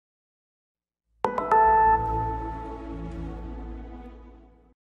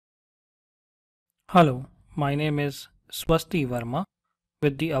Hello, my name is Swasti Verma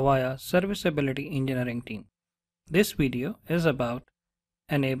with the Avaya Serviceability Engineering team. This video is about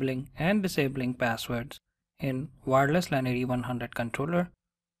enabling and disabling passwords in Wireless LAN 8100 controller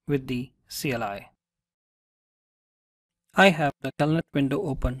with the CLI. I have the Telnet window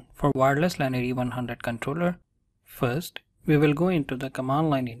open for Wireless LAN 8100 controller. First, we will go into the command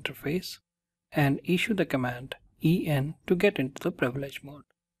line interface and issue the command en to get into the privilege mode.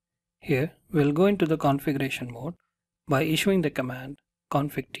 Here, we'll go into the configuration mode by issuing the command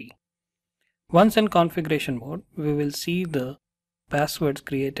config-t. Once in configuration mode, we will see the passwords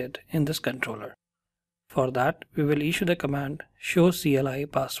created in this controller. For that, we will issue the command show CLI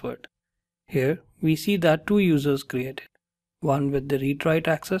password. Here, we see that two users created, one with the read-write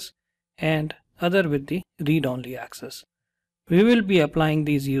access and other with the read-only access. We will be applying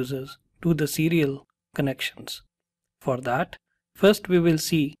these users to the serial connections. For that, first we will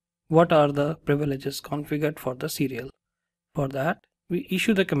see what are the privileges configured for the serial. For that, we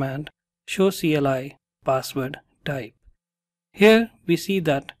issue the command show CLI password type. Here we see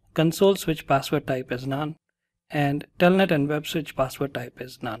that console switch password type is none and telnet and web switch password type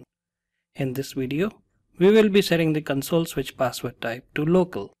is none. In this video, we will be setting the console switch password type to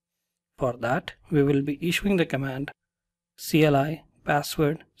local. For that, we will be issuing the command CLI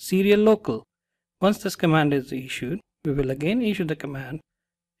password serial local. Once this command is issued, we will again issue the command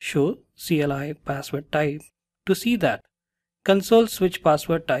show CLI password type to see that console switch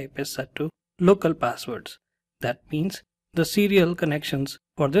password type is set to local passwords. That means the serial connections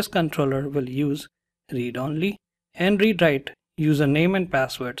for this controller will use read-only and read-write username and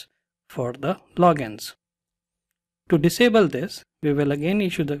passwords for the logins. To disable this, we will again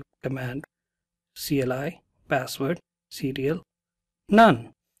issue the command CLI password serial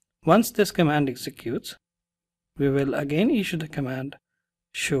none. Once this command executes, we will again issue the command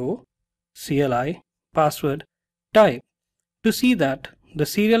show CLI password type to see that the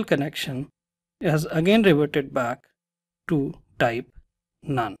serial connection has again reverted back to type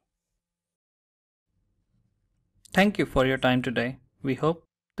none. Thank you for your time today. We hope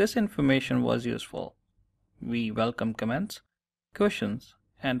this information was useful. We welcome comments, questions,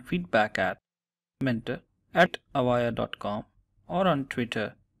 and feedback at mentor@avaya.com or on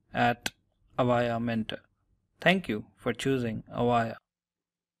Twitter @avaya mentor. Thank you for choosing Avaya.